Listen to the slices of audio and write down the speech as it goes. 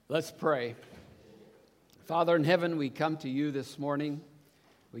Let's pray. Father in heaven, we come to you this morning.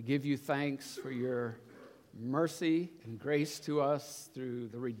 We give you thanks for your mercy and grace to us through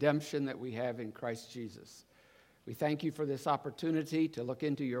the redemption that we have in Christ Jesus. We thank you for this opportunity to look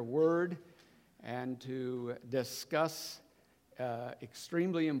into your word and to discuss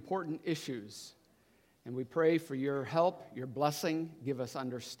extremely important issues. And we pray for your help, your blessing. Give us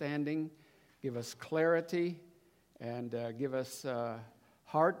understanding, give us clarity, and give us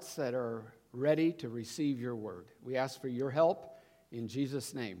hearts that are ready to receive your word. We ask for your help in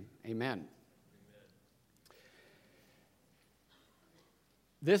Jesus' name. Amen.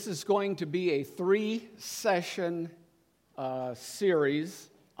 This is going to be a 3-session series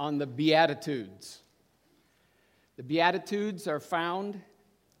on the Beatitudes. The Beatitudes are found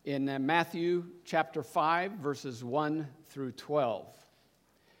in Matthew chapter 5, verses 1 through 12.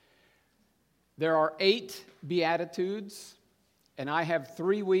 There are 8 Beatitudes, and I have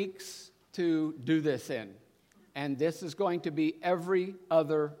 3 weeks to do this in. And this is going to be every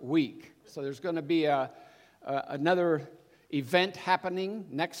other week. So there's going to be another event happening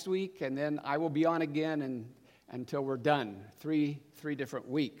next week, and then I will be on again until we're done. Three different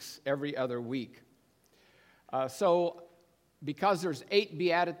weeks, every other week. So because there's 8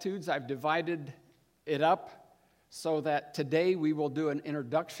 Beatitudes, I've divided it up so that today we will do an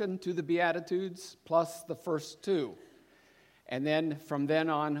introduction to the Beatitudes plus the first 2. And then from then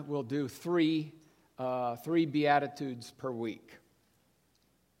on, we'll do 3 Beatitudes per week.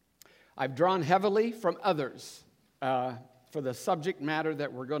 I've drawn heavily from others for the subject matter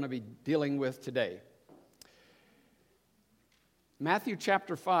that we're going to be dealing with today. Matthew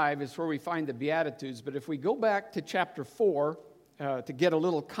chapter 5 is where we find the Beatitudes, but if we go back to chapter 4 to get a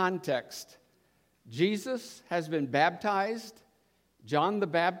little context, Jesus has been baptized, John the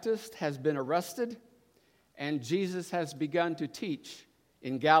Baptist has been arrested, and Jesus has begun to teach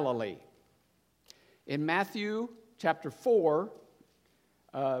in Galilee. In Matthew chapter 4,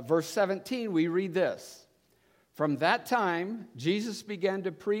 verse 17, we read this. From that time, Jesus began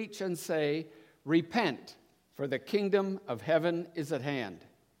to preach and say, "Repent, for the kingdom of heaven is at hand."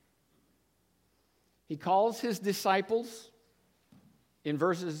 He calls his disciples in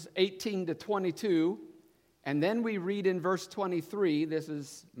verses 18 to 22, and then we read in verse 23, this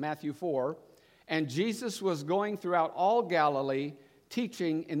is Matthew 4, "And Jesus was going throughout all Galilee,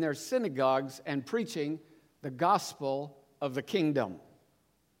 teaching in their synagogues and preaching the gospel of the kingdom."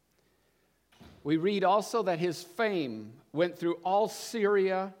 We read also that his fame went through all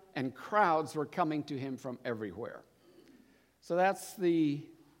Syria, and crowds were coming to him from everywhere. So that's the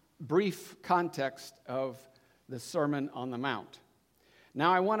brief context of the Sermon on the Mount.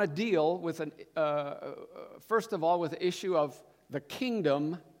 Now I want to deal with, first of all, with the issue of the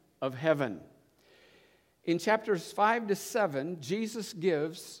kingdom of heaven. In chapters 5 to 7, Jesus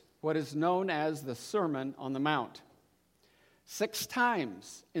gives what is known as the Sermon on the Mount. 6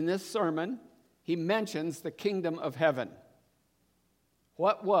 times in this sermon, he mentions the kingdom of heaven.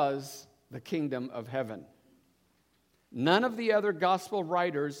 What was the kingdom of heaven? None of the other gospel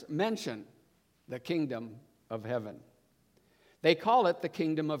writers mention the kingdom of heaven. They call it the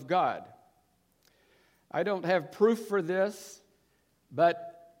kingdom of God. I don't have proof for this, but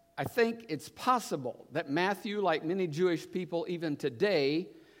I think it's possible that Matthew, like many Jewish people even today,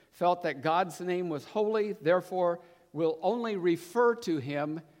 felt that God's name was holy, therefore will only refer to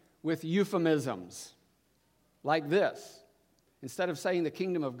him with euphemisms like this. Instead of saying the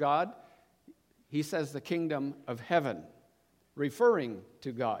kingdom of God, he says the kingdom of heaven, referring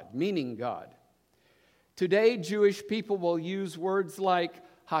to God, meaning God. Today, Jewish people will use words like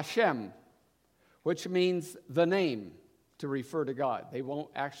Hashem, which means the name, to refer to God. They won't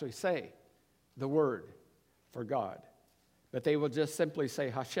actually say the word for God, but they will just simply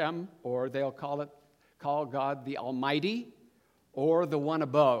say Hashem, or they'll call God the Almighty or the One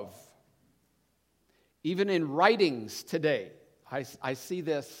Above. Even in writings today, I see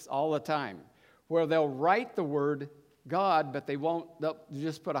this all the time, where they'll write the word God, but they'll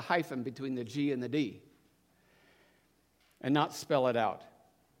just put a hyphen between the G and the D and not spell it out.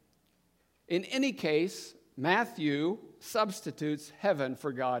 In any case, Matthew substitutes heaven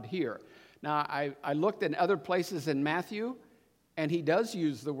for God here. Now, I looked in other places in Matthew, and he does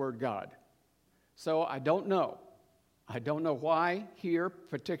use the word God. So I don't know. I don't know why here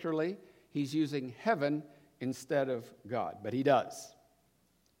particularly he's using heaven instead of God, but he does.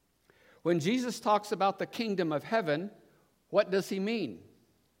 When Jesus talks about the kingdom of heaven, what does he mean?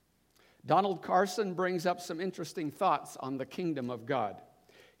 Donald Carson brings up some interesting thoughts on the kingdom of God.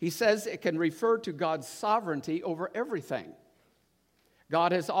 He says it can refer to God's sovereignty over everything.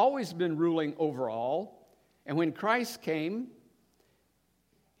 God has always been ruling over all, and when Christ came,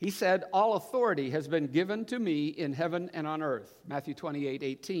 He said, all authority has been given to me in heaven and on earth. Matthew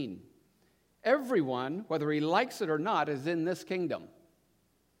 28:18. Everyone, whether he likes it or not, is in this kingdom.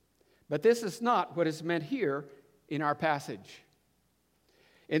 But this is not what is meant here in our passage.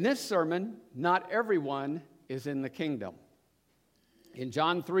 In this sermon, not everyone is in the kingdom. In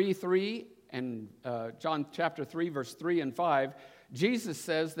John 3:3 and John chapter 3, verse 3 and 5, Jesus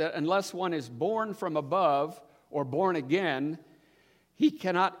says that unless one is born from above or born again, he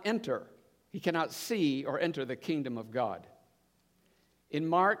cannot see or enter the kingdom of God. In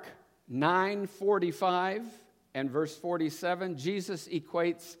Mark 9:45 and verse 47, Jesus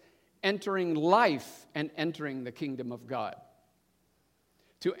equates entering life and entering the kingdom of God.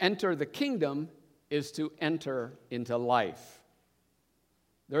 To enter the kingdom is to enter into life.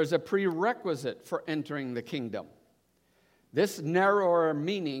 There is a prerequisite for entering the kingdom. This narrower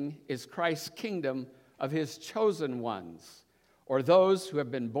meaning is Christ's kingdom of his chosen ones, or those who have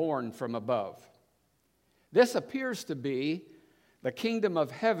been born from above. This appears to be the kingdom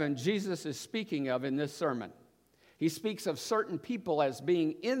of heaven Jesus is speaking of in this sermon. He speaks of certain people as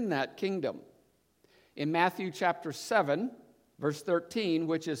being in that kingdom. In Matthew chapter 7, verse 13,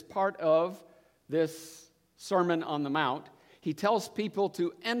 which is part of this Sermon on the Mount, he tells people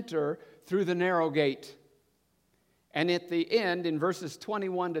to enter through the narrow gate. And at the end, in verses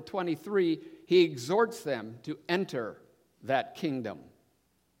 21 to 23, he exhorts them to enter that kingdom.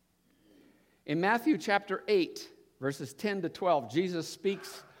 In Matthew chapter 8, verses 10 to 12, Jesus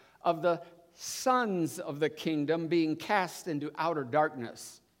speaks of the sons of the kingdom being cast into outer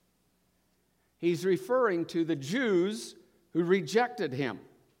darkness. He's referring to the Jews who rejected him.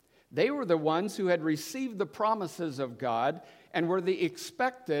 They were the ones who had received the promises of God and were the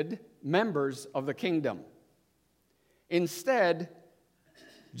expected members of the kingdom. Instead,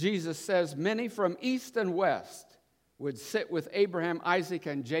 Jesus says many from east and west would sit with Abraham, Isaac,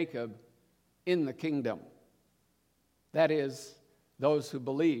 and Jacob in the kingdom. That is, those who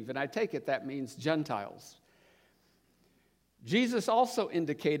believe. And I take it that means Gentiles. Jesus also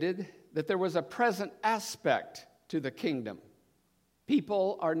indicated that there was a present aspect to the kingdom.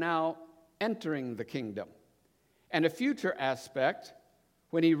 People are now entering the kingdom. And a future aspect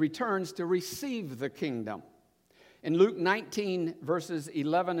when he returns to receive the kingdom. In Luke 19, verses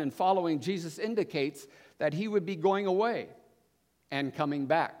 11 and following, Jesus indicates that he would be going away and coming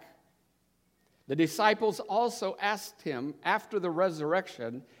back. The disciples also asked him after the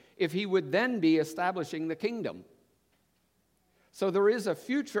resurrection if he would then be establishing the kingdom. So there is a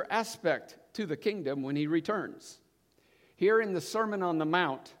future aspect to the kingdom when he returns. Here in the Sermon on the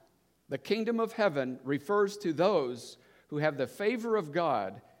Mount, the kingdom of heaven refers to those who have the favor of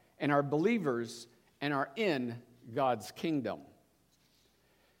God and are believers and are in God's kingdom.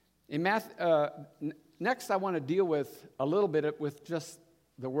 Next, I want to deal with a little bit with just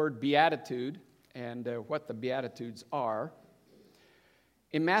the word beatitude and what the Beatitudes are.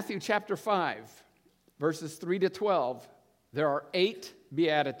 In Matthew chapter 5, verses 3 to 12, there are 8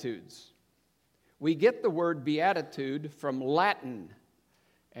 Beatitudes. We get the word beatitude from Latin,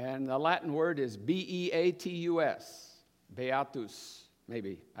 and the Latin word is beatus, beatus,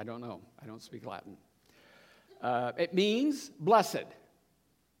 maybe, I don't know, I don't speak Latin. It means blessed.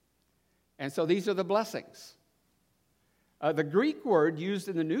 And so these are the blessings. The Greek word used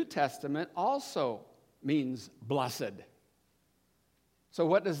in the New Testament also means blessed. So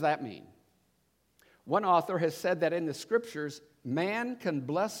what does that mean? One author has said that in the Scriptures, man can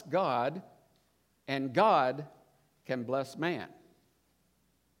bless God and God can bless man.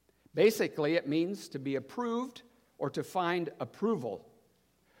 Basically, it means to be approved or to find approval.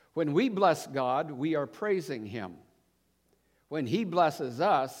 When we bless God, we are praising him. When he blesses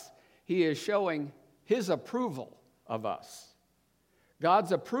us, he is showing his approval of us.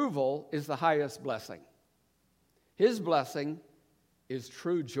 God's approval is the highest blessing. His blessing is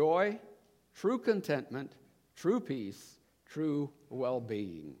true joy, true contentment, true peace, true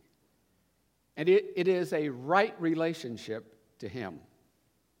well-being. And it is a right relationship to him.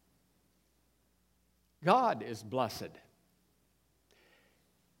 God is blessed.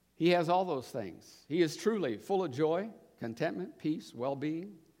 He has all those things. He is truly full of joy, contentment, peace,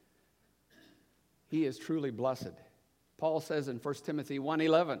 well-being. He is truly blessed. Paul says in 1 Timothy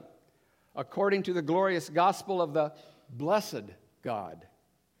 1:11, according to the glorious gospel of the blessed God.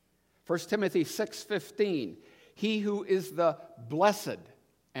 1 Timothy 6:15, he who is the blessed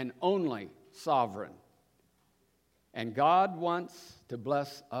and only sovereign. And God wants to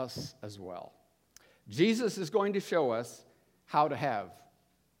bless us as well. Jesus is going to show us how to have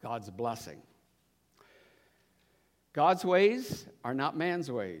God's blessing. God's ways are not man's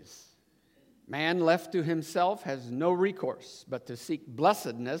ways. Man left to himself has no recourse but to seek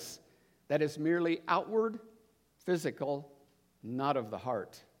blessedness that is merely outward, physical, not of the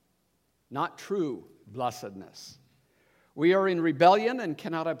heart, not true blessedness. We are in rebellion and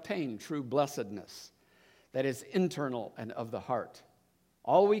cannot obtain true blessedness that is internal and of the heart.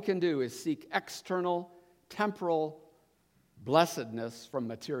 All we can do is seek external, temporal blessedness from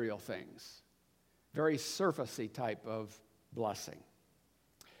material things. Very surfacey type of blessing.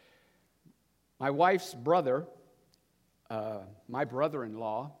 My wife's brother, my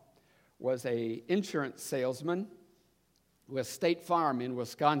brother-in-law, was an insurance salesman with State Farm in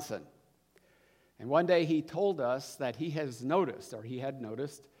Wisconsin. And one day he told us that he had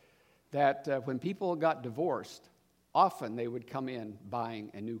noticed that when people got divorced, often they would come in buying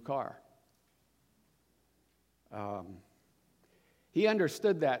a new car. He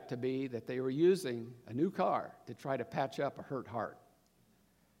understood that to be that they were using a new car to try to patch up a hurt heart.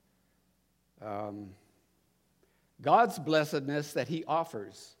 God's blessedness that he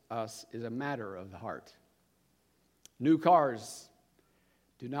offers us is a matter of the heart. New cars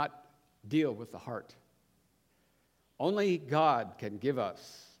do not deal with the heart. Only God can give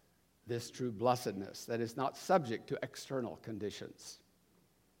us this true blessedness that is not subject to external conditions.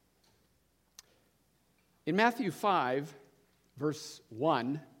 In Matthew 5, verse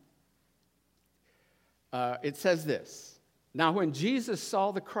 1, it says this: Now when Jesus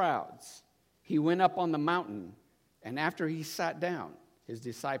saw the crowds, he went up on the mountain, and after he sat down, his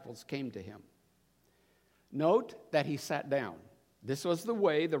disciples came to him. Note that he sat down. This was the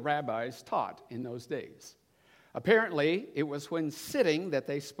way the rabbis taught in those days. Apparently, it was when sitting that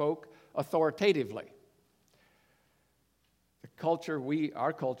they spoke authoritatively.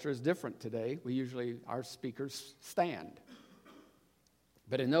 Our culture is different today. Our speakers stand.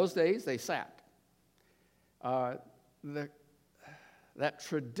 But in those days, they sat. That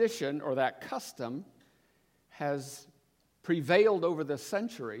tradition or that custom has prevailed over the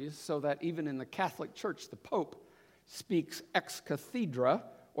centuries so that even in the Catholic Church, the Pope speaks ex cathedra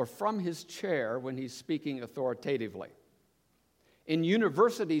or from his chair when he's speaking authoritatively. In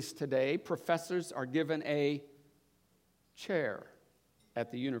universities today, professors are given a chair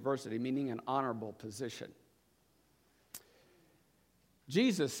at the university, meaning an honorable position.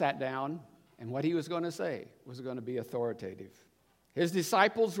 Jesus sat down, and what he was going to say was going to be authoritative. His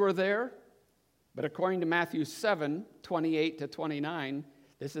disciples were there, but according to Matthew 7, 28 to 29,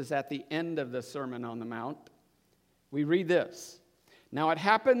 this is at the end of the Sermon on the Mount, we read this: Now it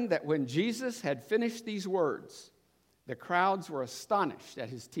happened that when Jesus had finished these words, the crowds were astonished at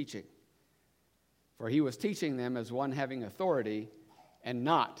his teaching, for he was teaching them as one having authority and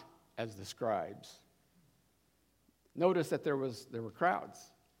not as the scribes. Notice that there were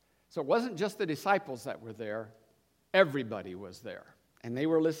crowds. So it wasn't just the disciples that were there. Everybody was there, and they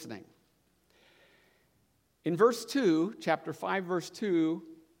were listening. In verse 2, chapter 5, verse 2,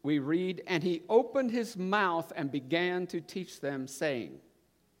 we read, And he opened his mouth and began to teach them, saying.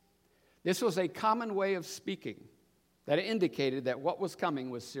 This was a common way of speaking that indicated that what was coming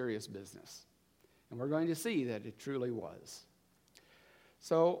was serious business. And we're going to see that it truly was.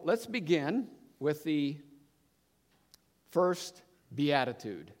 So let's begin with the first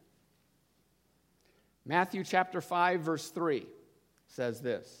beatitude. Matthew chapter 5, verse 3 says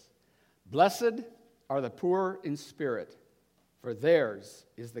this: Blessed are the poor in spirit, for theirs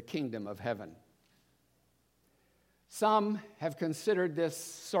is the kingdom of heaven. Some have considered this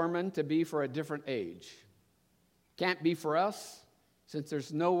sermon to be for a different age. Can't be for us, since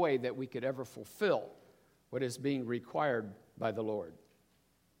there's no way that we could ever fulfill what is being required by the Lord.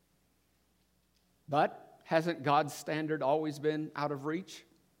 But hasn't God's standard always been out of reach?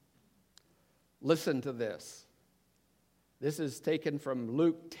 Listen to this. This is taken from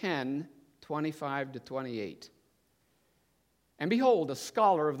Luke 10, 25 to 28. And behold, a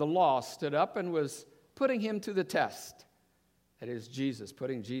scholar of the law stood up and was putting him to the test. That is Jesus,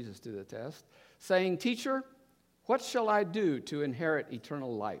 putting Jesus to the test, saying, Teacher, what shall I do to inherit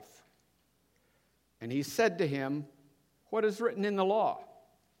eternal life? And he said to him, What is written in the law?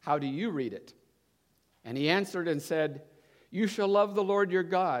 How do you read it? And he answered and said, You shall love the Lord your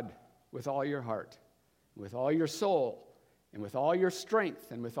God with all your heart, with all your soul, and with all your strength,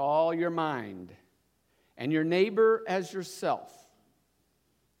 and with all your mind, and your neighbor as yourself.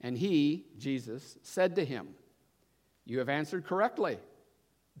 And he, Jesus, said to him, You have answered correctly.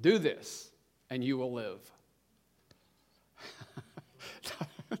 Do this, and you will live.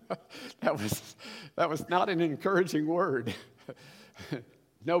 That was not an encouraging word.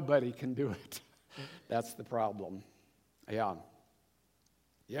 Nobody can do it. That's the problem. Yeah.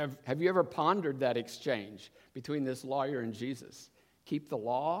 Have you ever pondered that exchange between this lawyer and Jesus? Keep the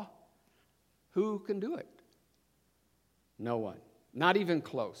law Who can do it? No one. Not even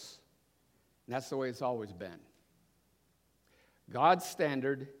close. And that's the way it's always been. God's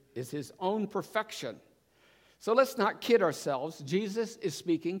standard is his own perfection. So let's not kid ourselves. Jesus is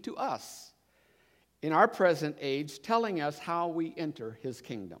speaking to us in our present age, telling us how we enter his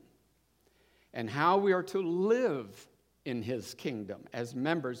kingdom and how we are to live in his kingdom as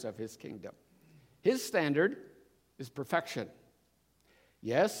members of his kingdom. His standard is perfection.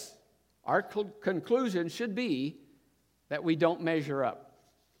 Yes, our conclusion should be that we don't measure up.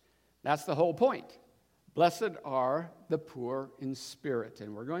 That's the whole point. Blessed are the poor in spirit,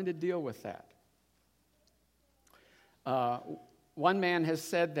 and we're going to deal with that. One man has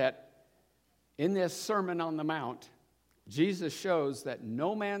said that in this Sermon on the Mount, Jesus shows that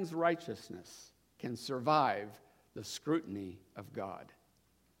no man's righteousness can survive the scrutiny of God.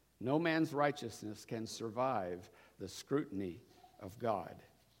 No man's righteousness can survive the scrutiny of God.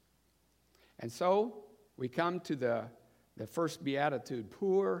 And so we come to the first beatitude,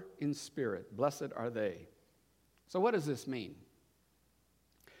 poor in spirit, blessed are they. So what does this mean?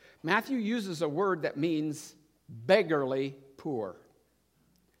 Matthew uses a word that means beggarly poor.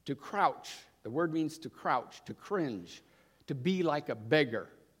 To crouch. The word means to crouch, to cringe, to be like a beggar.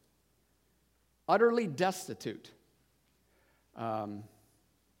 Utterly destitute. In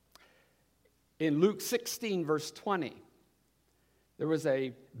Luke 16, verse 20, there was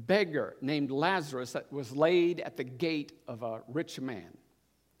a beggar named Lazarus that was laid at the gate of a rich man.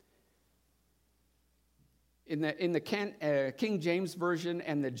 In the King James Version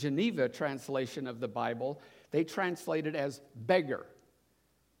and the Geneva translation of the Bible, they translate it as beggar.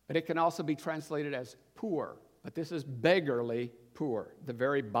 But it can also be translated as poor. But this is beggarly poor, the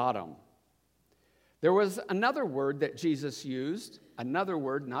very bottom. There was another word that Jesus used, another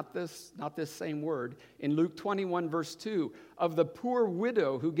word, not this same word, in Luke 21, verse 2, of the poor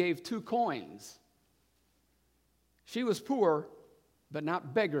widow who gave 2 coins. She was poor, but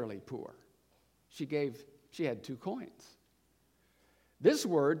not beggarly poor. She had 2 coins. This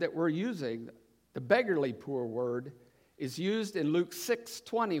word that we're using, the beggarly poor word, is used in Luke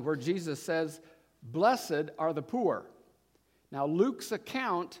 6:20, where Jesus says, "Blessed are the poor." Now, Luke's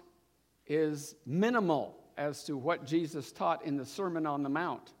account is minimal as to what Jesus taught in the Sermon on the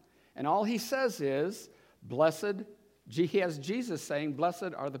Mount. And all he says is, he has Jesus saying,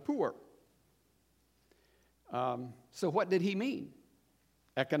 "Blessed are the poor." So what did he mean?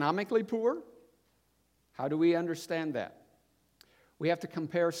 Economically poor? How do we understand that? We have to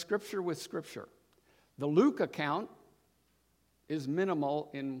compare Scripture with Scripture. The Luke account is minimal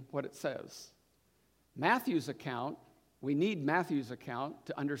in what it says. Matthew's account, we need Matthew's account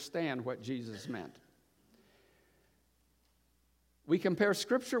to understand what Jesus meant. We compare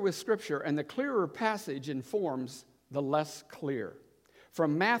Scripture with Scripture, and the clearer passage informs the less clear.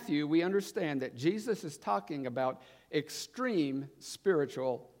 From Matthew, we understand that Jesus is talking about extreme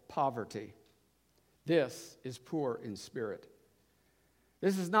spiritual poverty. This is poor in spirit.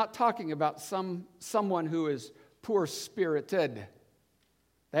 This is not talking about someone who is poor-spirited.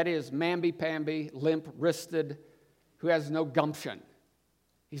 That is, mamby-pamby, limp-wristed, who has no gumption.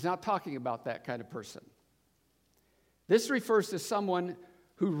 He's not talking about that kind of person. This refers to someone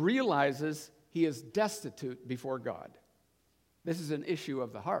who realizes he is destitute before God. This is an issue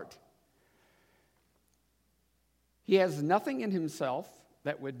of the heart. He has nothing in himself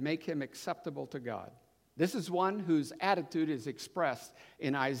that would make him acceptable to God. This is one whose attitude is expressed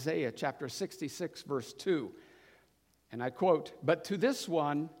in Isaiah chapter 66, verse 2. And I quote, "But to this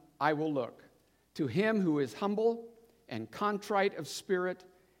one I will look, to him who is humble and contrite of spirit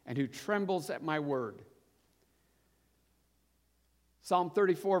and who trembles at my word." Psalm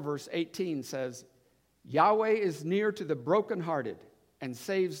 34, verse 18 says, "Yahweh is near to the brokenhearted and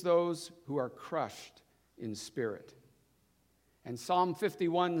saves those who are crushed in spirit." And Psalm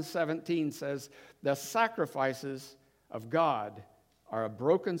 51:17 says, "The sacrifices of God are a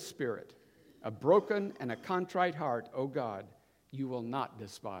broken spirit, a broken and a contrite heart, O God, you will not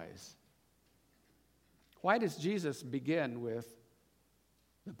despise." Why does Jesus begin with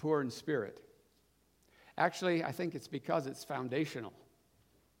the poor in spirit? Actually, I think it's because it's foundational.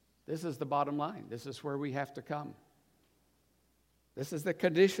 This is the bottom line. This is where we have to come. This is the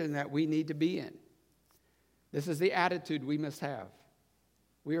condition that we need to be in. This is the attitude we must have.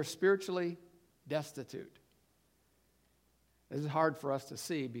 We are spiritually destitute. This is hard for us to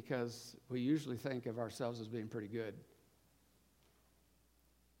see because we usually think of ourselves as being pretty good.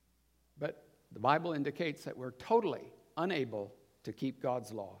 But the Bible indicates that we're totally unable to keep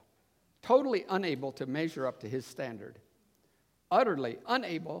God's law, totally unable to measure up to his standard, utterly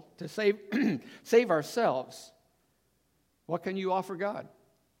unable to save ourselves. What can you offer God?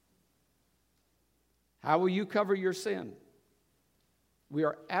 How will you cover your sin? We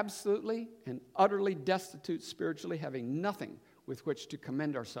are absolutely and utterly destitute spiritually, having nothing with which to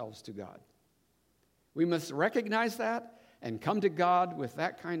commend ourselves to God. We must recognize that and come to God with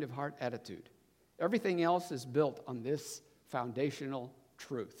that kind of heart attitude. Everything else is built on this foundational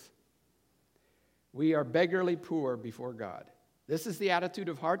truth. We are beggarly poor before God. This is the attitude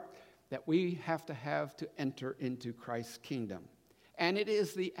of heart that we have to enter into Christ's kingdom. And it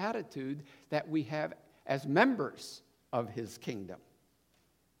is the attitude that we have as members of his kingdom.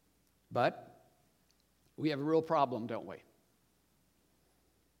 But we have a real problem, don't we?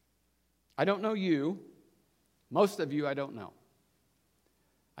 I don't know you. Most of you I don't know.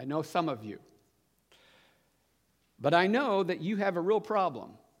 I know some of you. But I know that you have a real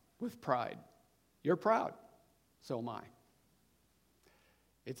problem with pride. You're proud. So am I.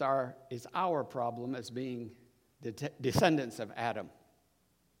 It's our problem as being the descendants of Adam.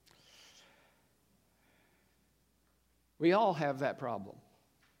 We all have that problem.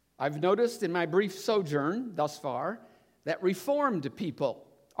 I've noticed in my brief sojourn thus far that Reformed people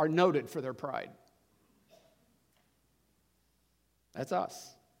are noted for their pride. That's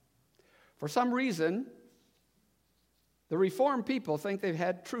us. For some reason, the Reformed people think they've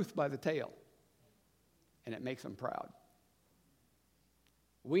had truth by the tail, and it makes them proud.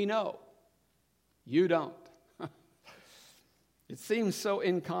 We know. You don't. It seems so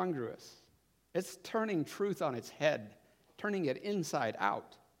incongruous. It's turning truth on its head, turning it inside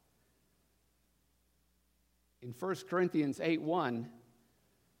out. In 1 Corinthians 8:1,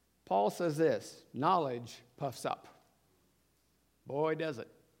 Paul says this, knowledge puffs up. Boy, does it.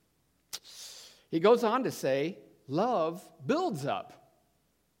 He goes on to say, love builds up.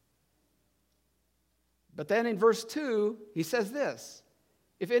 But then in verse 2, he says this,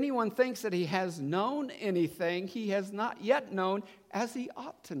 if anyone thinks that he has known anything, he has not yet known as he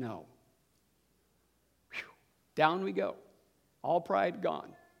ought to know. Whew. Down we go. All pride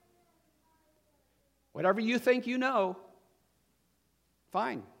gone. Whatever you think you know,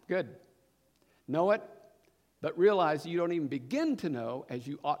 fine, good. Know it, but realize you don't even begin to know as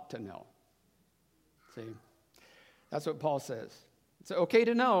you ought to know. See? That's what Paul says. It's okay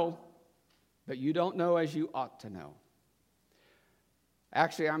to know, but you don't know as you ought to know.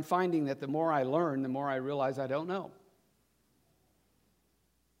 Actually, I'm finding that the more I learn, the more I realize I don't know.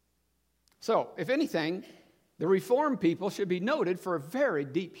 So, if anything, the Reformed people should be noted for a very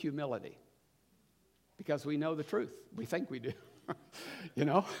deep humility. Because we know the truth. We think we do.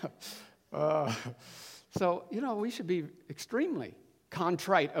 We should be extremely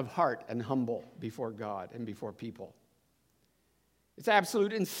contrite of heart and humble before God and before people. It's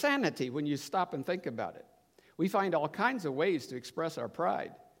absolute insanity when you stop and think about it. We find all kinds of ways to express our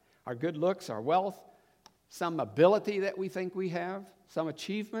pride, our good looks, our wealth, some ability that we think we have, some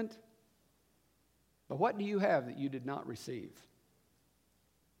achievement. But what do you have that you did not receive?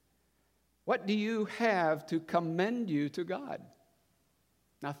 What do you have to commend you to God?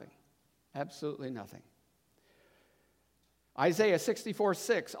 Nothing. Absolutely nothing. Isaiah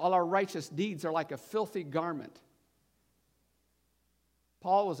 64:6, all our righteous deeds are like a filthy garment.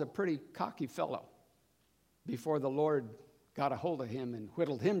 Paul was a pretty cocky fellow before the Lord got a hold of him and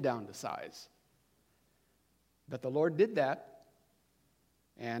whittled him down to size. But the Lord did that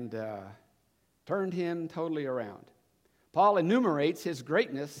and turned him totally around. Paul enumerates his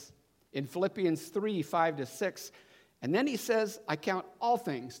greatness in Philippians 3:5-6, and then he says, I count all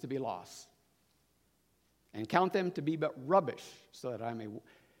things to be loss, and count them to be but rubbish, so that I may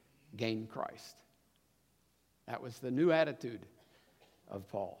gain Christ. That was the new attitude of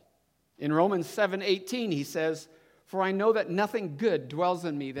Paul. In Romans 7:18, he says, for I know that nothing good dwells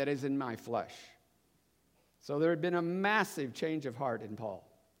in me that is in my flesh. So there had been a massive change of heart in Paul.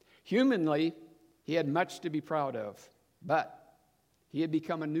 Humanly, he had much to be proud of, but he had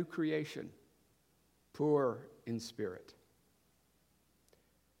become a new creation, poor in spirit.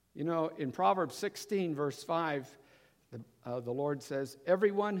 In Proverbs 16, verse 5, the Lord says,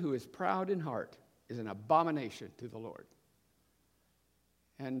 everyone who is proud in heart is an abomination to the Lord.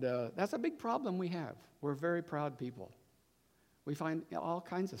 And that's a big problem we have. We're very proud people. We find all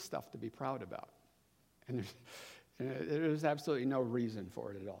kinds of stuff to be proud about. And there's absolutely no reason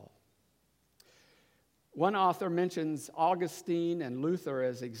for it at all. One author mentions Augustine and Luther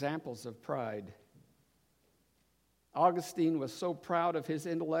as examples of pride. Augustine was so proud of his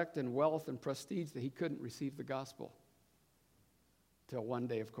intellect and wealth and prestige that he couldn't receive the gospel. Till one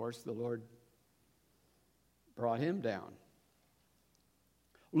day, of course, the Lord brought him down.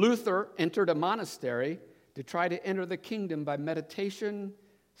 Luther entered a monastery to try to enter the kingdom by meditation,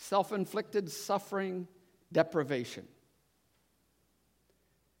 self-inflicted suffering, deprivation.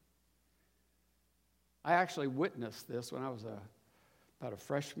 I actually witnessed this when I was about a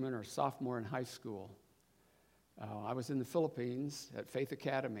freshman or sophomore in high school. I was in the Philippines at Faith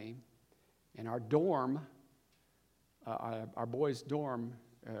Academy, and our dorm, our boys' dorm,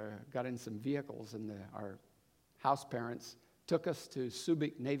 got in some vehicles, and our house parents took us to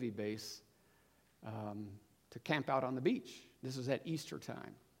Subic Navy Base to camp out on the beach. This was at Easter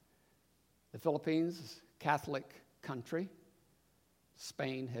time. The Philippines, Catholic country.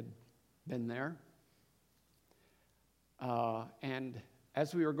 Spain had been there. And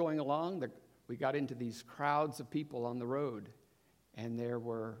as we were going along, we got into these crowds of people on the road, and there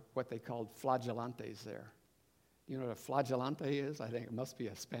were what they called flagellantes there. You know what a flagellante is? I think it must be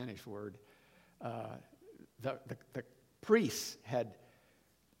a Spanish word. The priests had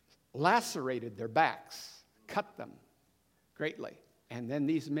lacerated their backs, cut them greatly. And then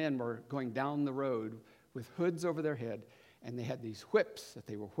these men were going down the road with hoods over their head, and they had these whips that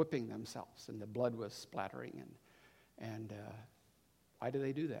they were whipping themselves, and the blood was splattering. And why do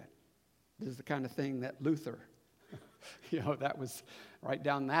they do that? This is the kind of thing that Luther, that was right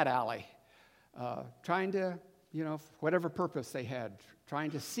down that alley, trying to, whatever purpose they had,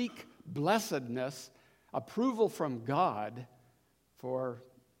 trying to seek blessedness, approval from God for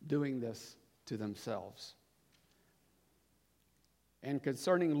doing this to themselves. And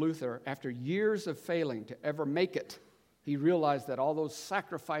concerning Luther, after years of failing to ever make it, he realized that all those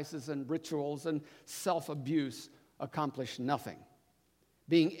sacrifices and rituals and self-abuse accomplished nothing.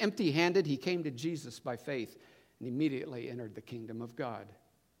 Being empty-handed, he came to Jesus by faith and immediately entered the kingdom of God.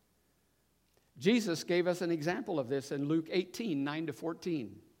 Jesus gave us an example of this in Luke 18, 9-14.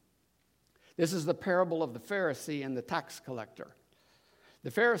 This is the parable of the Pharisee and the tax collector.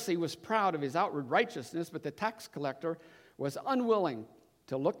 The Pharisee was proud of his outward righteousness, but the tax collector was unwilling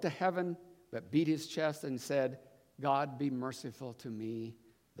to look to heaven, but beat his chest and said, "God, be merciful to me,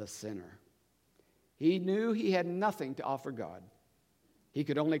 the sinner." He knew he had nothing to offer God. He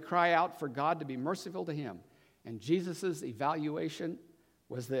could only cry out for God to be merciful to him. And Jesus' evaluation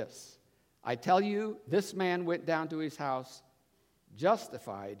was this: I tell you, this man went down to his house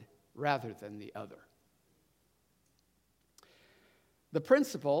justified rather than the other. The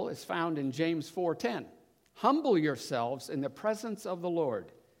principle is found in James 4:10. Humble yourselves in the presence of the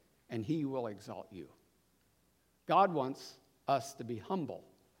Lord, and he will exalt you. God wants us to be humble.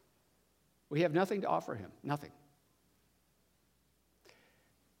 We have nothing to offer him, nothing.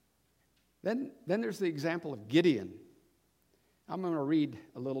 Then there's the example of Gideon. I'm going to read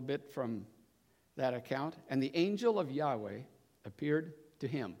a little bit from that account. And the angel of Yahweh appeared to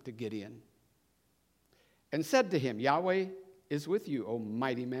him, to Gideon, and said to him, "Yahweh is with you, O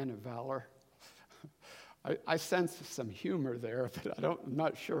mighty man of valor." I sense some humor there, but I'm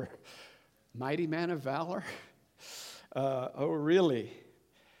not sure. Mighty man of valor? Oh, really?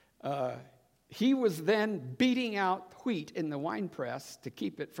 He was then beating out wheat in the winepress to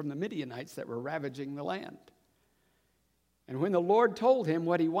keep it from the Midianites that were ravaging the land. And when the Lord told him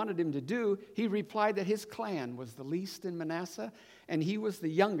what he wanted him to do, he replied that his clan was the least in Manasseh, and he was the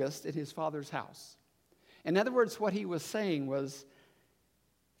youngest in his father's house. In other words, what he was saying was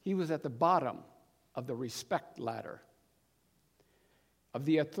he was at the bottom of the respect ladder, of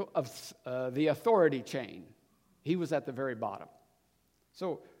the authority chain. He was at the very bottom.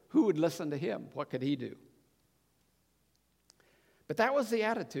 So who would listen to him? What could he do? But that was the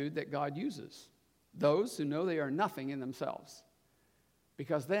attitude that God uses. Those who know they are nothing in themselves.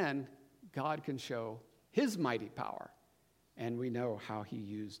 Because then God can show his mighty power. And we know how he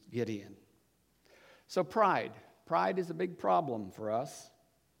used Gideon. So pride. Pride is a big problem for us.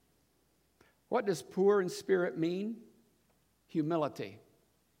 What does poor in spirit mean? Humility.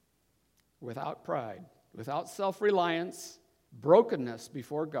 Without pride, without self-reliance, brokenness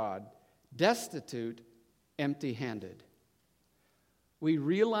before God, destitute, empty-handed. We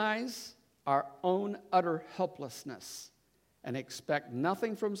realize our own utter helplessness and expect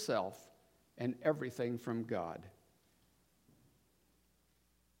nothing from self and everything from God.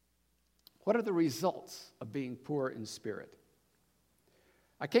 What are the results of being poor in spirit?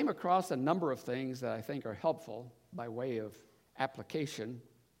 I came across a number of things that I think are helpful by way of application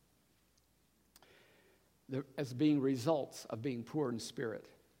as being results of being poor in spirit.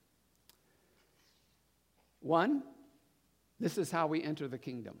 One, this is how we enter the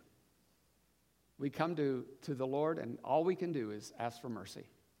kingdom. We come to the Lord, and all we can do is ask for mercy.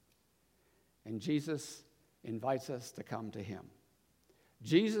 And Jesus invites us to come to him.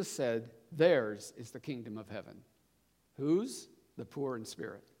 Jesus said, "Theirs is the kingdom of heaven." Whose? The poor in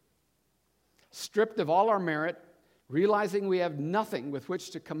spirit. Stripped of all our merit, realizing we have nothing with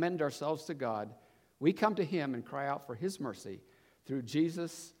which to commend ourselves to God, we come to him and cry out for his mercy through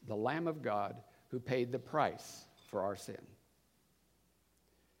Jesus, the Lamb of God, who paid the price for our sin.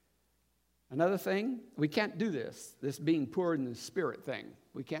 Another thing, we can't do this being poor in the spirit thing.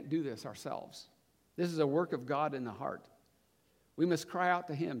 We can't do this ourselves. This is a work of God in the heart. We must cry out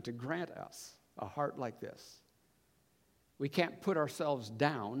to Him to grant us a heart like this. We can't put ourselves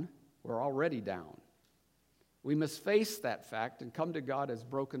down. We're already down. We must face that fact and come to God as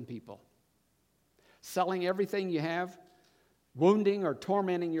broken people. Selling everything you have, wounding or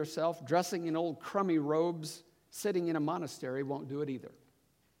tormenting yourself, dressing in old crummy robes, sitting in a monastery won't do it either.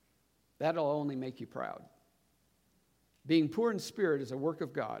 That'll only make you proud. Being poor in spirit is a work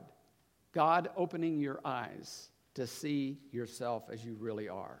of God. God opening your eyes to see yourself as you really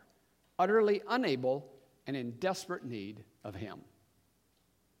are, utterly unable and in desperate need of Him.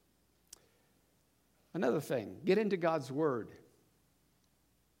 Another thing, get into God's Word.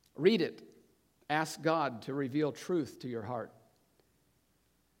 Read it. Ask God to reveal truth to your heart.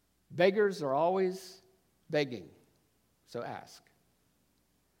 Beggars are always begging, so ask.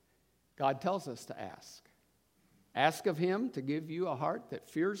 God tells us to ask. Ask of Him to give you a heart that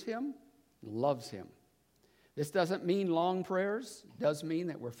fears Him and loves Him. This doesn't mean long prayers. It does mean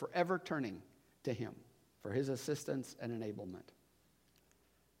that we're forever turning to Him for His assistance and enablement.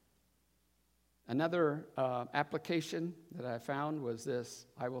 Another application that I found was this: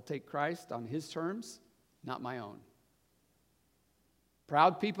 I will take Christ on His terms, not my own.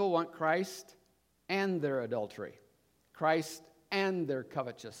 Proud people want Christ and their adultery, Christ and their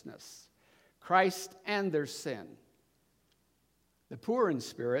covetousness, Christ and their sin. The poor in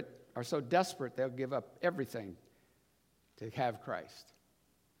spirit are so desperate they'll give up everything to have Christ.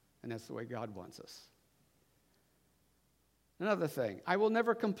 And that's the way God wants us. Another thing, I will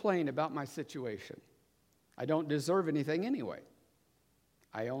never complain about my situation. I don't deserve anything anyway.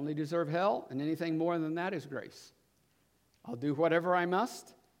 I only deserve hell, and anything more than that is grace. I'll do whatever I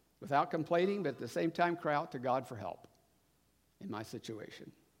must without complaining, but at the same time cry out to God for help in my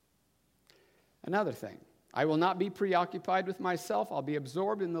situation. Another thing, I will not be preoccupied with myself. I'll be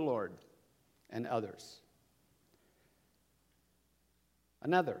absorbed in the Lord and others.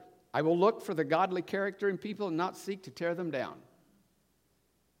 Another, I will look for the godly character in people and not seek to tear them down.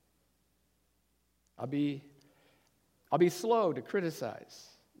 I'll be slow to criticize,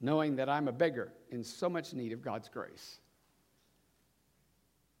 knowing that I'm a beggar in so much need of God's grace.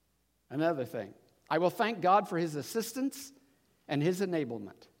 Another thing, I will thank God for His assistance and His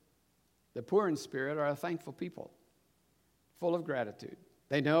enablement. The poor in spirit are a thankful people, full of gratitude.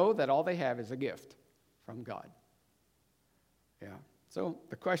 They know that all they have is a gift from God. Yeah. So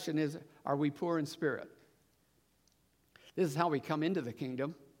the question is, are we poor in spirit? This is how we come into the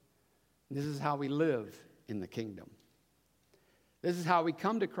kingdom. This is how we live in the kingdom. This is how we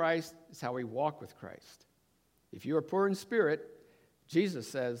come to Christ. This is how we walk with Christ. If you are poor in spirit, Jesus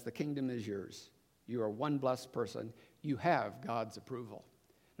says the kingdom is yours. You are one blessed person. You have God's approval.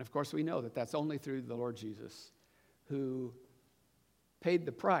 And of course, we know that that's only through the Lord Jesus, who paid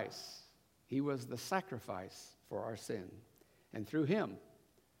the price. He was the sacrifice for our sin. And through Him,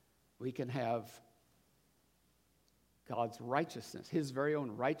 we can have God's righteousness, His very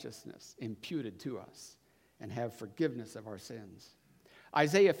own righteousness, imputed to us and have forgiveness of our sins.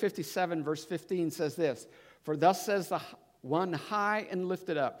 Isaiah 57, verse 15 says this: For thus says the one high and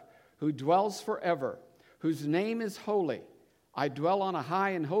lifted up, who dwells forever, whose name is holy. I dwell on a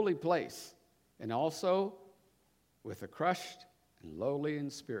high and holy place, and also with the crushed and lowly in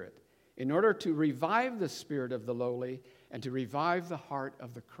spirit, in order to revive the spirit of the lowly and to revive the heart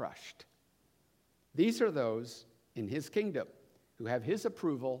of the crushed. These are those in His kingdom who have His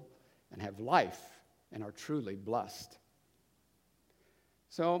approval and have life and are truly blessed.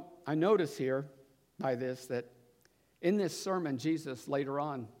 So I notice here by this that in this sermon, Jesus later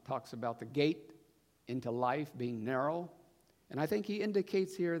on talks about the gate into life being narrow. And I think He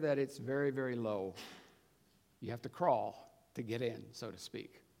indicates here that it's very, very low. You have to crawl to get in, so to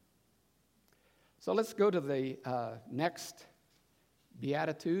speak. So let's go to the next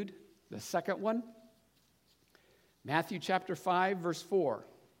beatitude, the second one. Matthew chapter 5, verse 4.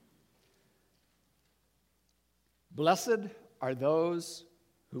 Blessed are those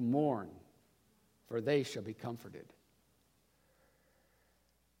who mourn, for they shall be comforted.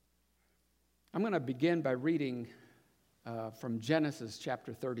 I'm going to begin by reading from Genesis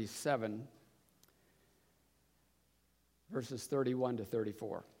chapter 37, verses 31 to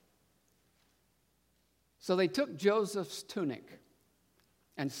 34. So they took Joseph's tunic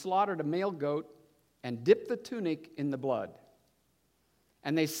and slaughtered a male goat and dipped the tunic in the blood.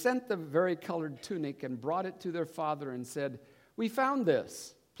 And they sent the vari-colored tunic and brought it to their father and said, We found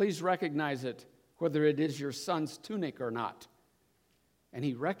this. Please recognize it, whether it is your son's tunic or not. And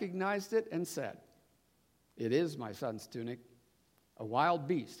he recognized it and said, "It is my son's tunic. A wild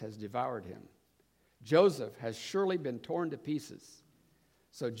beast has devoured him. Joseph has surely been torn to pieces."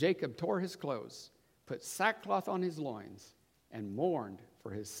 So Jacob tore his clothes, put sackcloth on his loins, and mourned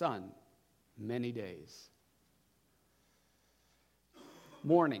for his son many days.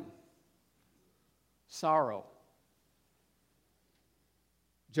 Mourning, sorrow.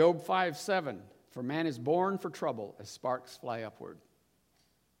 Job 5:7, "For man is born for trouble as sparks fly upward."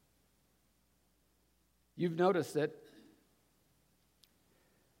 You've noticed that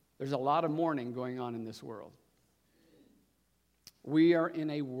there's a lot of mourning going on in this world. We are in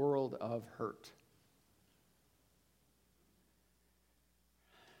a world of hurt.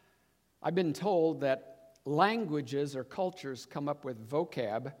 I've been told that languages or cultures come up with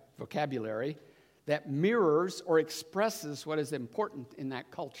vocabulary that mirrors or expresses what is important in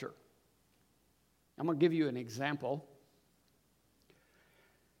that culture. I'm going to give you an example.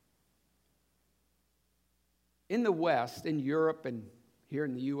 In the West, in Europe and here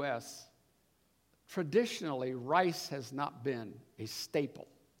in the U.S., traditionally, rice has not been a staple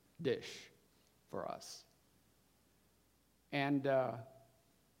dish for us.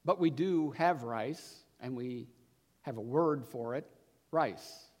 But we do have rice, and we have a word for it,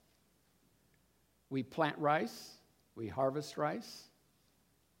 rice. We plant rice, we harvest rice,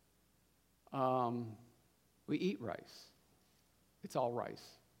 we eat rice. It's all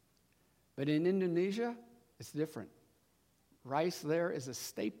rice. But in Indonesia, it's different. Rice there is a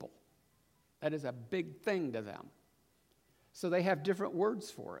staple. That is a big thing to them. So they have different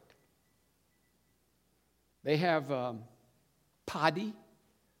words for it. They have padi,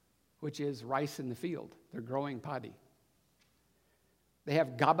 which is rice in the field. They're growing padi. They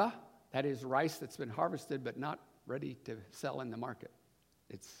have gaba, that is rice that's been harvested but not ready to sell in the market.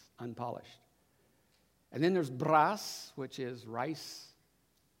 It's unpolished. And then there's bras, which is rice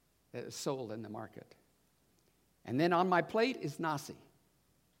that is sold in the market. And then on my plate is nasi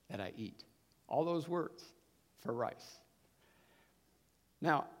that I eat. All those words for rice.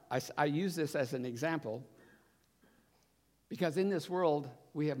 Now, I use this as an example because in this world,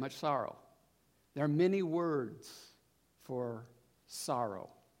 we have much sorrow. There are many words for sorrow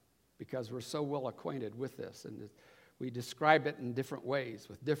because we're so well acquainted with this, and we describe it in different ways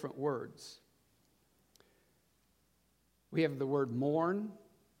with different words. We have the word mourn.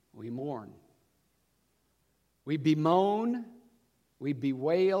 We mourn. We bemoan. We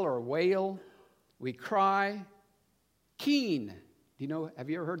bewail or wail. We cry. Keen. Have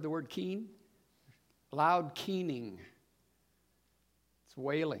you ever heard the word keen? Loud keening. It's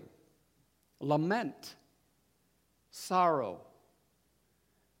wailing. Lament. Sorrow.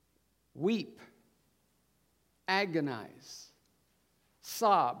 Weep. Agonize.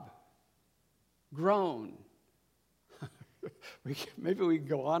 Sob. Groan. Maybe we can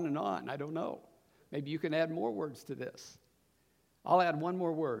go on and on. I don't know. Maybe you can add more words to this. I'll add one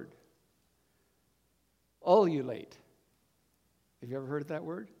more word. Ululate. Have you ever heard that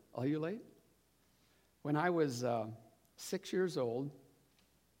word? Ululate? When I was 6 years old,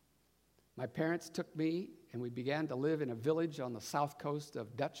 my parents took me and we began to live in a village on the south coast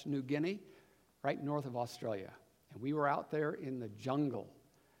of Dutch New Guinea, right north of Australia. And we were out there in the jungle.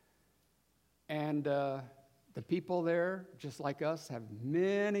 And the people there, just like us, have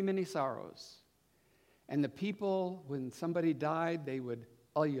many, many sorrows. And the people, when somebody died, they would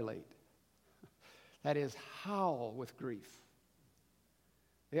ululate. That is, howl with grief.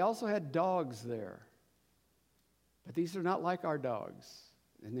 They also had dogs there. But these are not like our dogs.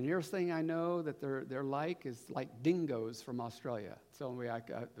 And the nearest thing I know that they're like is like dingoes from Australia. So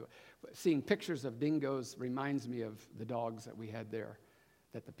seeing pictures of dingoes reminds me of the dogs that we had there,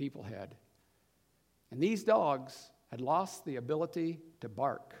 that the people had. And these dogs had lost the ability to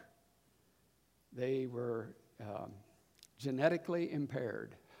bark. They were genetically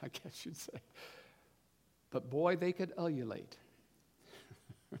impaired, I guess you'd say. But boy, they could ululate.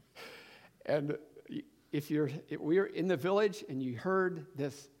 And if we were in the village and you heard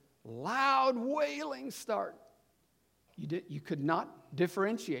this loud wailing start, you could not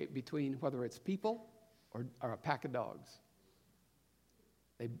differentiate between whether it's people or a pack of dogs.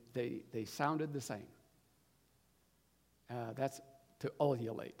 They sounded the same. That's to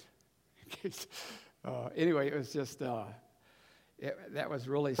ululate. Anyway, it was just, that was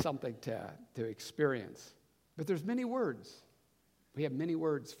really something to experience. But there's many words. We have many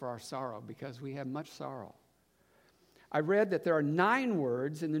words for our sorrow because we have much sorrow. I read that there are 9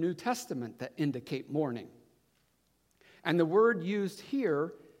 words in the New Testament that indicate mourning. And the word used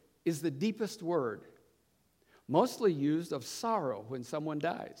here is the deepest word, mostly used of sorrow when someone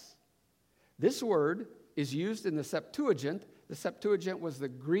dies. This word is used in the Septuagint The Septuagint was the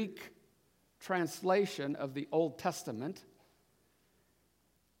Greek translation of the Old Testament.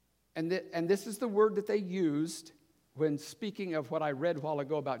 And this is the word that they used when speaking of what I read a while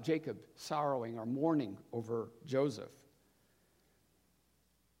ago about Jacob sorrowing or mourning over Joseph.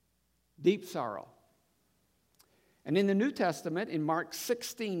 Deep sorrow. And in the New Testament, in Mark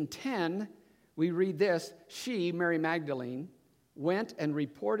 16:10, we read this: she, Mary Magdalene, went and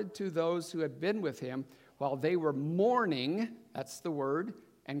reported to those who had been with him while they were mourning, that's the word,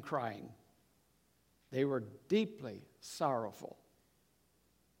 and crying. They were deeply sorrowful.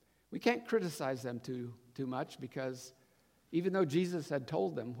 We can't criticize them too much, because even though Jesus had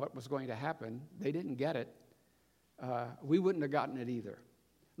told them what was going to happen, they didn't get it. We wouldn't have gotten it either.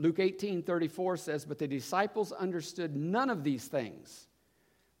 Luke 18:34 says, but the disciples understood none of these things.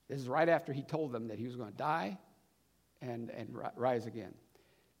 This is right after he told them that he was going to die and rise again.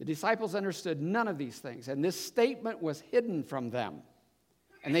 The disciples understood none of these things, and this statement was hidden from them,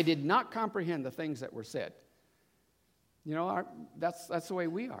 and they did not comprehend the things that were said. You know, that's the way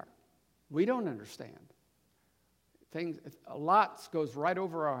we are. We don't understand. A lot goes right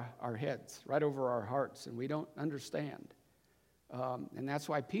over our heads, right over our hearts, and we don't understand. And that's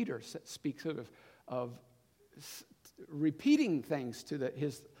why Peter speaks of repeating things to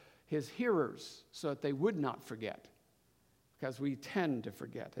his hearers so that they would not forget, because we tend to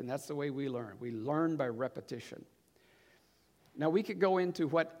forget, and that's the way we learn. We learn by repetition. Now, we could go into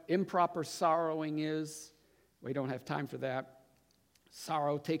what improper sorrowing is. We don't have time for that.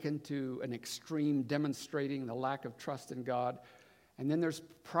 Sorrow taken to an extreme, demonstrating the lack of trust in God. And then there's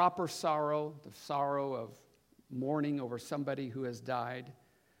proper sorrow, the sorrow of mourning over somebody who has died.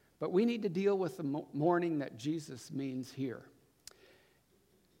 But we need to deal with the mourning that Jesus means here.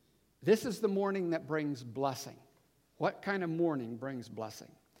 This is the mourning that brings blessing. What kind of mourning brings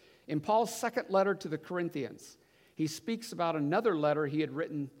blessing? In Paul's second letter to the Corinthians, he speaks about another letter he had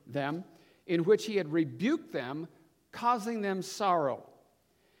written them in which he had rebuked them, causing them sorrow.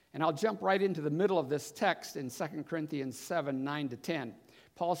 And I'll jump right into the middle of this text in 2 Corinthians 7:9-10.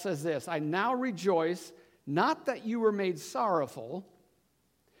 Paul says this: I now rejoice, not that you were made sorrowful,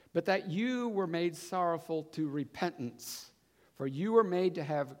 but that you were made sorrowful to repentance. For you were made to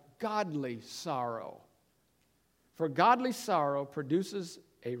have godly sorrow. For godly sorrow produces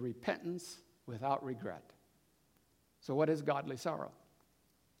a repentance without regret. So what is godly sorrow?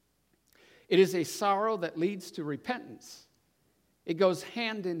 It is a sorrow that leads to repentance. It goes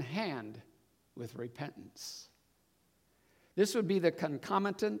hand in hand with repentance. This would be the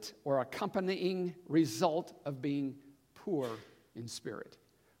concomitant or accompanying result of being poor in spirit.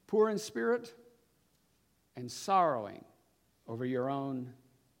 Poor in spirit and sorrowing over your own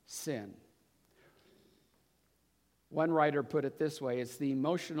sin. One writer put it this way: it's the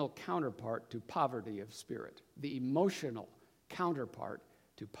emotional counterpart to poverty of spirit. The emotional counterpart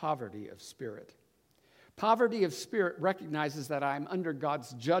to poverty of spirit. Poverty of spirit recognizes that I'm under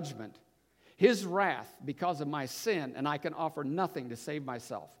God's judgment, His wrath because of my sin, and I can offer nothing to save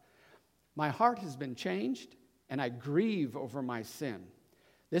myself. My heart has been changed, and I grieve over my sin.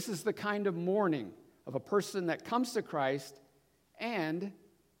 This is the kind of mourning of a person that comes to Christ, and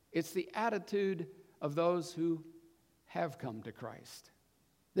it's the attitude of those who have come to Christ.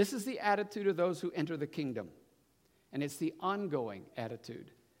 This is the attitude of those who enter the kingdom, and it's the ongoing attitude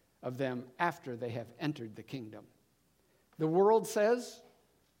of them after they have entered the kingdom. The world says,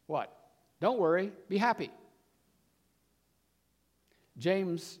 what? Don't worry, be happy.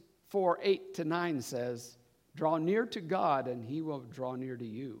 James 4:8-9 says, draw near to God, and He will draw near to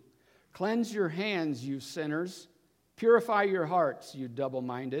you. Cleanse your hands, you sinners. Purify your hearts, you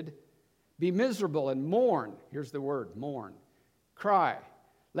double-minded. Be miserable and mourn. Here's the word, mourn. Cry.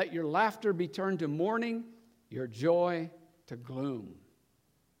 Let your laughter be turned to mourning, your joy to gloom.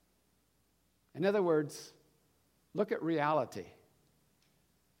 In other words, look at reality.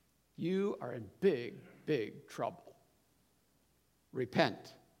 You are in big, big trouble.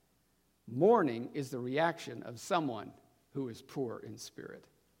 Repent. Mourning is the reaction of someone who is poor in spirit.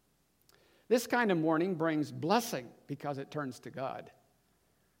 This kind of mourning brings blessing because it turns to God.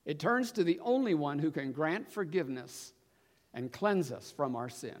 It turns to the only one who can grant forgiveness and cleanse us from our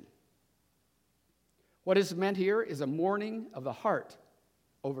sin. What is meant here is a mourning of the heart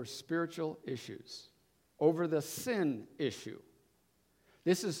over spiritual issues, over the sin issue.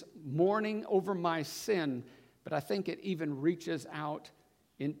 This is mourning over my sin, but I think it even reaches out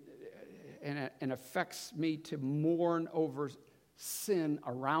and affects me to mourn over sin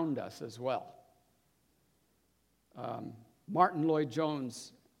around us as well. Martin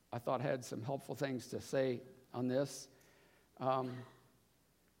Lloyd-Jones, I thought, had some helpful things to say on this.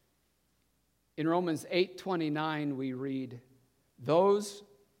 In Romans 8:29, we read, Those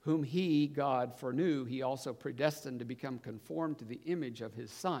whom he, God, foreknew, he also predestined to become conformed to the image of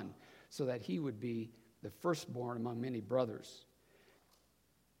his Son, so that he would be the firstborn among many brothers.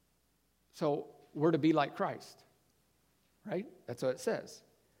 So we're to be like Christ, right? That's what it says.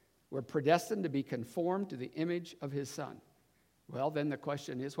 We're predestined to be conformed to the image of his Son. Well, then the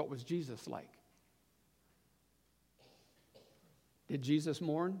question is, what was Jesus like? Did Jesus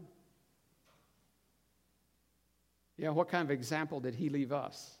mourn? Yeah, what kind of example did he leave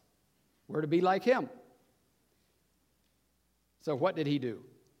us? We're to be like him. So what did he do?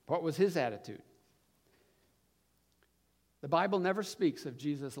 What was his attitude? The Bible never speaks of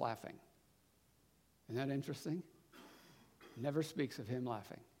Jesus laughing. Isn't that interesting? It never speaks of him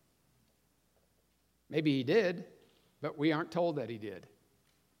laughing. Maybe he did, but we aren't told that he did.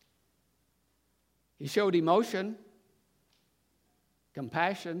 He showed emotion,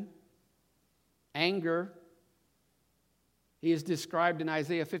 compassion, anger. He is described in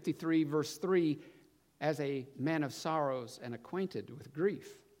Isaiah 53, verse 3, as a man of sorrows and acquainted with grief.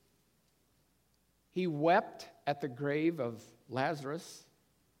 He wept at the grave of Lazarus.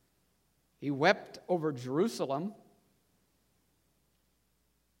 He wept over Jerusalem.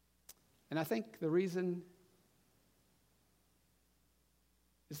 And I think the reason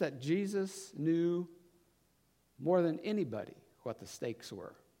is that Jesus knew more than anybody what the stakes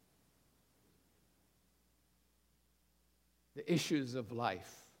were. The issues of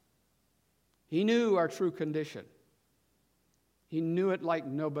life. He knew our true condition. He knew it like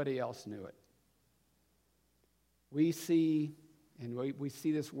nobody else knew it. We see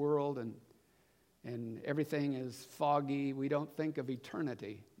this world and everything is foggy. We don't think of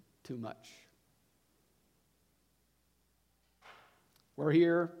eternity too much. We're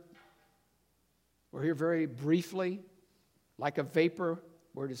here very briefly, like a vapor.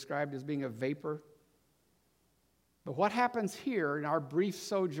 We're described as being a vapor. But what happens here in our brief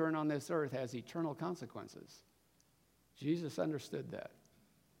sojourn on this earth has eternal consequences. Jesus understood that.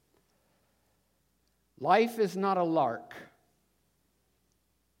 Life is not a lark.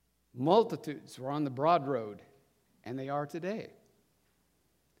 Multitudes were on the broad road, and they are today.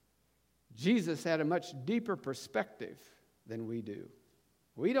 Jesus had a much deeper perspective than we do.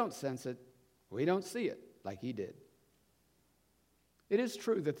 We don't sense it. We don't see it like he did. It is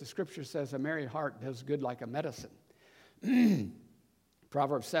true that the scripture says a merry heart does good like a medicine.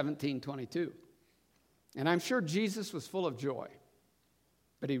 Proverbs 17:22. And I'm sure Jesus was full of joy.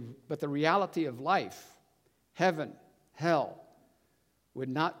 But the reality of life, heaven, hell, would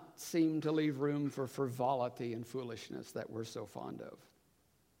not seem to leave room for frivolity and foolishness that we're so fond of.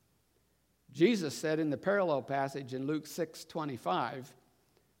 Jesus said in the parallel passage in Luke 6:25,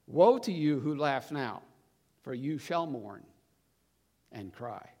 "Woe to you who laugh now, for you shall mourn and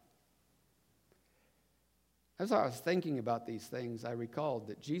cry." As I was thinking about these things, I recalled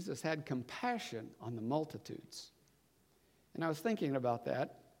that Jesus had compassion on the multitudes. And I was thinking about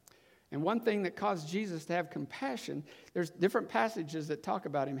that. And one thing that caused Jesus to have compassion, there's different passages that talk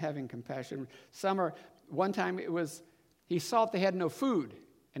about him having compassion. One time it was, he saw that they had no food,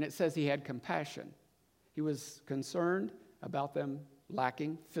 and it says he had compassion. He was concerned about them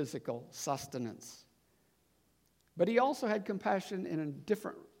lacking physical sustenance. But he also had compassion in a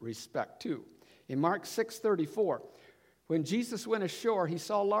different respect too. In Mark 6:34, when Jesus went ashore, he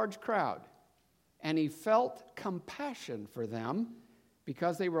saw a large crowd, and he felt compassion for them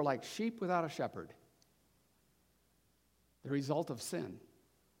because they were like sheep without a shepherd. The result of sin.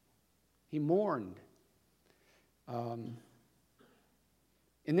 He mourned. In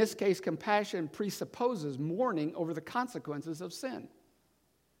this case, compassion presupposes mourning over the consequences of sin.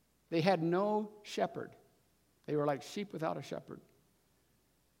 They had no shepherd. They were like sheep without a shepherd.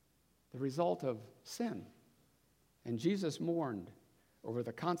 The result of sin. And Jesus mourned over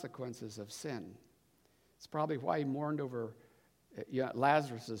the consequences of sin. It's probably why he mourned over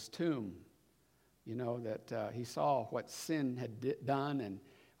Lazarus' tomb. You know, that he saw what sin had done and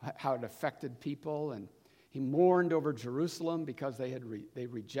how it affected people. And he mourned over Jerusalem because they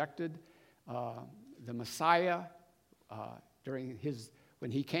rejected the Messiah when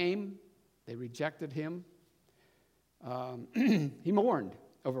he came. They rejected him. He mourned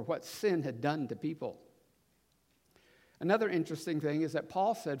over what sin had done to people. Another interesting thing is that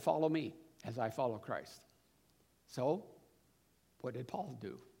Paul said, "Follow me as I follow Christ." So, what did Paul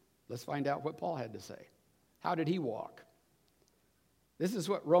do? Let's find out what Paul had to say. How did he walk? This is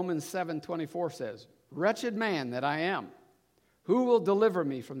what Romans 7:24 says. "Wretched man that I am, who will deliver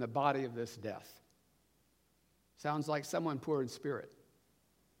me from the body of this death?" Sounds like someone poor in spirit,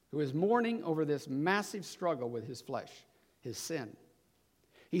 who is mourning over this massive struggle with his flesh, his sin.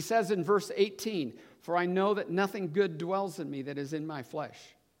 He says in verse 18, for I know that nothing good dwells in me that is in my flesh.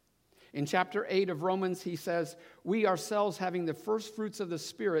 In chapter 8 of Romans, he says, we ourselves having the first fruits of the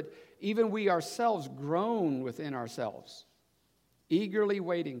Spirit, even we ourselves groan within ourselves, eagerly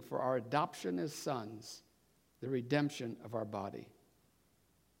waiting for our adoption as sons, the redemption of our body.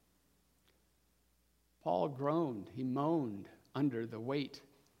 Paul groaned, he moaned under the weight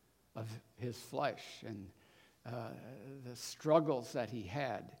of his flesh and the struggles that he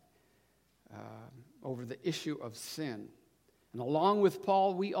had over the issue of sin. And along with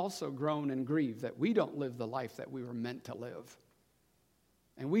Paul, we also groan and grieve that we don't live the life that we were meant to live.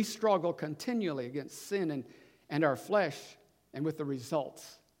 And we struggle continually against sin and our flesh and with the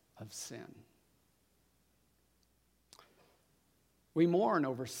results of sin. We mourn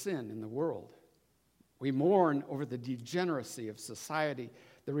over sin in the world. We mourn over the degeneracy of society,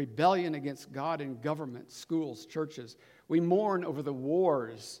 the rebellion against God in government, schools, churches. We mourn over the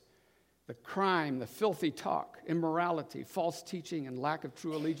wars, the crime, the filthy talk, immorality, false teaching, and lack of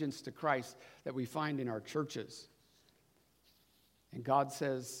true allegiance to Christ that we find in our churches. And God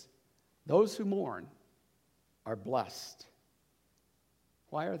says, those who mourn are blessed.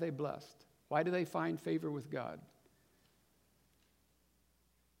 Why are they blessed? Why do they find favor with God?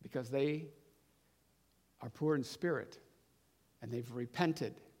 Because they are poor in spirit, and they've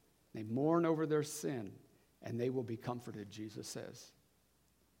repented. They mourn over their sin, and they will be comforted, Jesus says.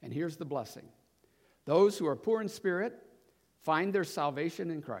 And here's the blessing. Those who are poor in spirit find their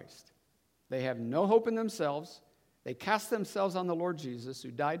salvation in Christ. They have no hope in themselves. They cast themselves on the Lord Jesus, who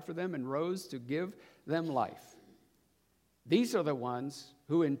died for them and rose to give them life. These are the ones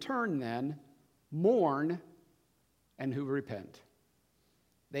who in turn then mourn and who repent.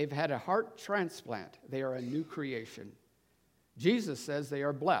 They've had a heart transplant. They are a new creation. Jesus says they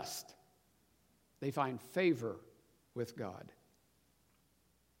are blessed. They find favor with God.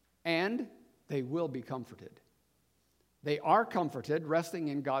 And they will be comforted. They are comforted, resting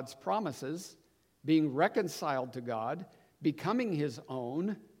in God's promises, being reconciled to God, becoming his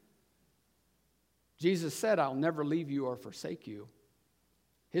own. Jesus said, I'll never leave you or forsake you.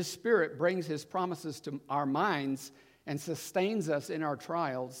 His Spirit brings his promises to our minds and sustains us in our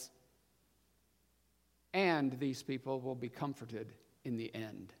trials. And these people will be comforted in the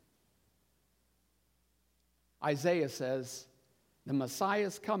end. Isaiah says, the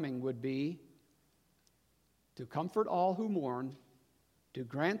Messiah's coming would be to comfort all who mourn, to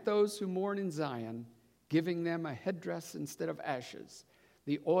grant those who mourn in Zion, giving them a headdress instead of ashes,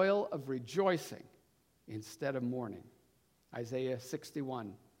 the oil of rejoicing instead of mourning. Isaiah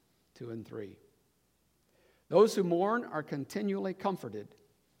 61, 2 and 3. Those who mourn are continually comforted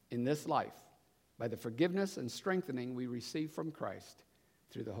in this life by the forgiveness and strengthening we receive from Christ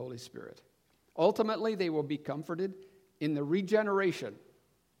through the Holy Spirit. Ultimately, they will be comforted in the regeneration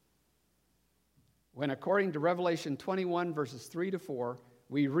when, according to Revelation 21, verses 3 to 4,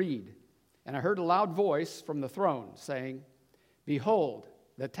 we read, and I heard a loud voice from the throne saying, behold,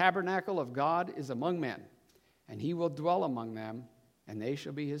 the tabernacle of God is among men, and he will dwell among them, and they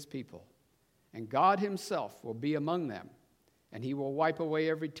shall be his people. And God himself will be among them, and he will wipe away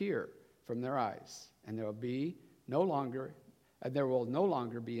every tear from their eyes, and there will no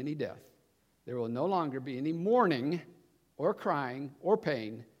longer be any death. There will no longer be any mourning or crying or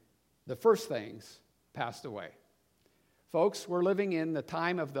pain. The first things passed away. Folks, we're living in the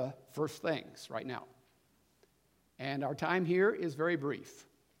time of the first things right now. And our time here is very brief.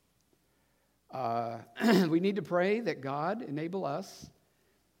 We need to pray that God enable us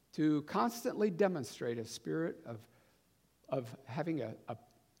to constantly demonstrate a spirit of having a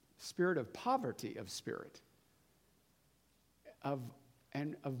spirit of poverty of spirit, of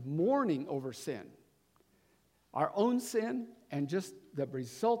mourning over sin, our own sin, and just the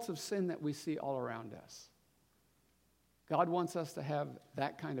results of sin that we see all around us. God wants us to have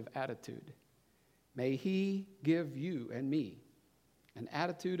that kind of attitude. May he give you and me an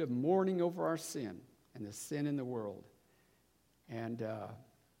attitude of mourning over our sin and the sin in the world, and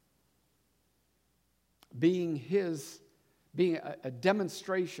being a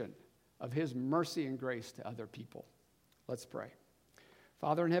demonstration of his mercy and grace to other people. Let's pray.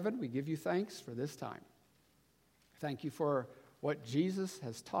 Father in heaven, we give you thanks for this time. Thank you for what Jesus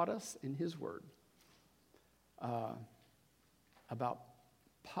has taught us in his word about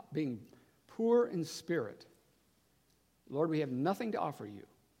being poor in spirit. Lord, we have nothing to offer you.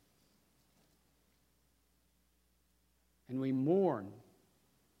 And we mourn,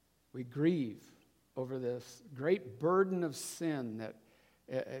 we grieve over this great burden of sin that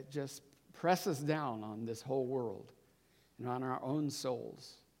it just presses down on this whole world and on our own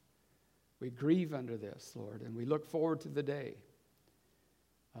souls. We grieve under this, Lord, and we look forward to the day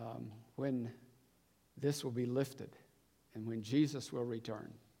when this will be lifted, and when Jesus will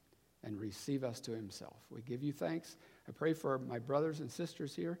return and receive us to himself. We give you thanks. I pray for my brothers and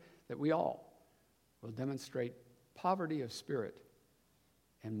sisters here that we all will demonstrate poverty of spirit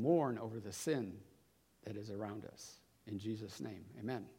and mourn over the sin that is around us. In Jesus' name, amen.